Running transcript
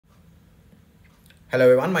Hello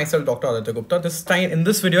everyone, myself Dr. Aditya Gupta. This time in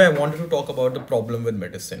this video I wanted to talk about the problem with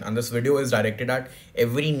medicine, and this video is directed at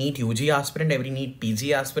every NEET UG aspirant, every NEET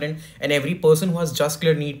PG aspirant, and every person who has just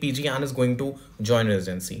cleared NEET PG and is going to join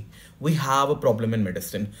residency. We have a problem in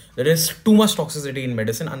medicine. There is too much toxicity in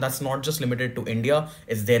medicine, and that's not just limited to India.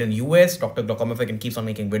 It's there in US. Dr. Glaucoma keeps on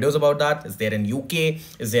making videos about that. It's there in UK.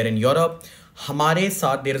 It's there in Europe. हमारे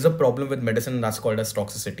साथ there is a problem with medicine, and that's called as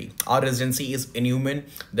toxicity. Our residency is inhuman.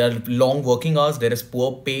 There are long working hours, there is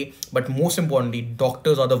poor pay, but most importantly,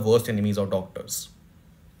 doctors are the worst enemies of doctors.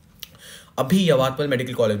 Abhi Yavatmal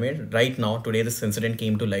Medical College में right now today this incident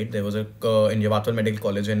came to light. There was a in Yavatmal Medical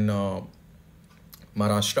College in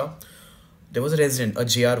Maharashtra. There was a resident, a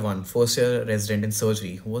JR1, first year resident in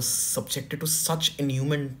surgery, who was subjected to such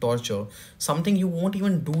inhuman torture, something you won't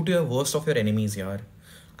even do to your worst of your enemies, yaar.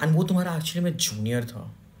 And वो तुम्हारा actually में junior था.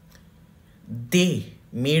 They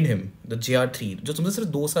made him the JR3, जो तुमसे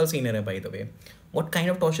सिर्फ 2 साल senior है, by the way. What kind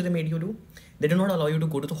of torture they made you do? They did not allow you to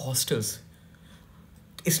go to the hostels.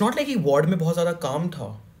 It's not like कि ward में बहुत ज़्यादा काम था.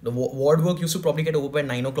 The ward work used to probably get over by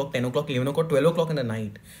 9 o'clock, 10 o'clock, 11 o'clock, 12 o'clock in the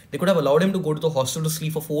night. They could have allowed him to go to the hostel to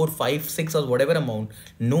sleep for 4, 5, 6 hours, whatever amount.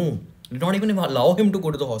 No, they did not even allow him to go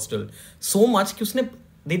to the hostel. So much कि उसने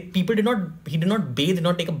he did not bathe, did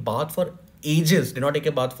not take a bath for ages, did not take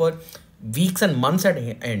a bath for weeks and months at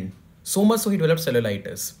end. So much so he developed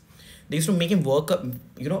cellulitis. They used to make him work up,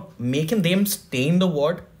 making them stay in the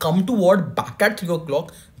ward, come to ward back at 3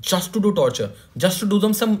 o'clock just to do torture, just to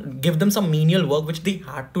give them some menial work which they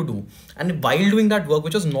had to do. And while doing that work,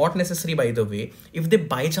 which was not necessary, by the way, if they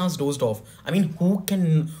by chance dozed off, I mean, who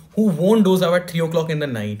won't doze off at 3 o'clock in the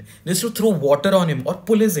night? They used to throw water on him or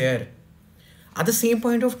pull his hair. At the same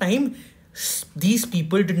point of time, these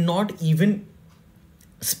people did not even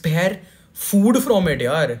spare food from it,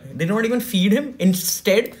 yaar. They did not even feed him.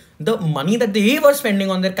 Instead, the money that they were spending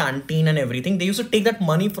on their canteen and everything, they used to take that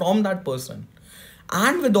money from that person.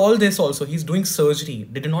 And with all this also, he's doing surgery.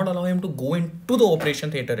 They did not allow him to go into the operation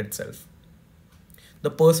theatre itself.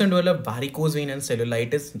 The person developed varicose vein and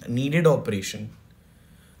cellulitis, needed operation.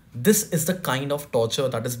 This is the kind of torture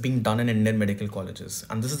that is being done in Indian medical colleges.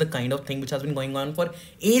 And this is the kind of thing which has been going on for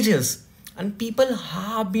ages. And people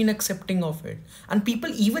have been accepting of it. And people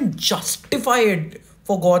even justify it,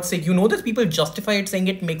 for God's sake. You know that people justify it, saying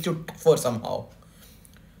it makes you tougher somehow.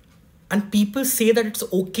 And people say that it's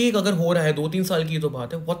okay agar ho raha hai, 2-3 saal ki to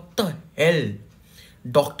baat hai. What the hell?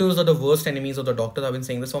 Doctors are the worst enemies of the doctors. I've been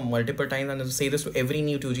saying this for multiple times and I say this to every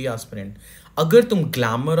new 2G aspirant. अगर तुम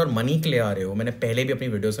glamour और money के लिए आ रहे हो, मैंने पहले भी अपनी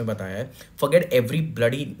वीडियोस में बताया है, forget every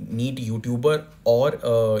bloody NEET YouTuber or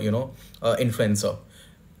influencer.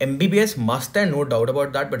 MBBS must and no doubt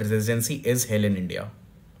about that, but residency is hell in India.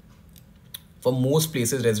 For most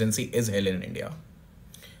places, residency is hell in India.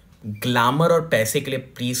 Glamour और पैसे के लिए,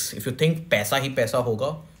 please, if you think पैसा ही पैसा होगा,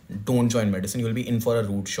 don't join medicine. You will be in for a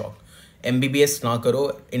rude shock. MBBS ना करो,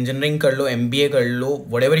 engineering कर लो, MBA कर लो,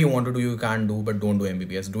 whatever you want to do, you can do, but don't do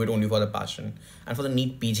MBBS. Do it only for the passion. And for the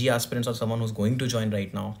NEET PG aspirants or someone who's going to join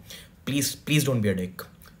right now, please don't be a dick.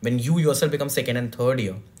 When you yourself become 2nd and 3rd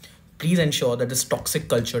year, please ensure that this toxic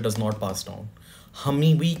culture does not pass down.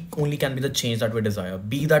 We only can be the change that we desire.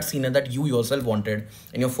 Be that senior that you yourself wanted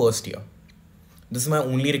in your first year. This is my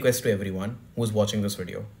only request to everyone who is watching this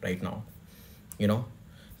video right now.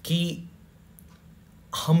 कि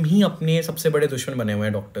हम ही अपने सबसे बड़े दुश्मन बने हुए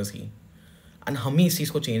हैं, doctors he, and हम ही इस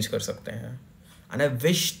चीज़ को चेंज कर सकते हैं. And I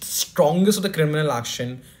wish strongest of the criminal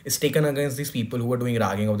action is taken against this people who are doing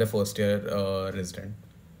ragging of the first year resident.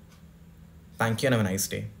 Thank you and have a nice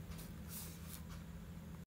day.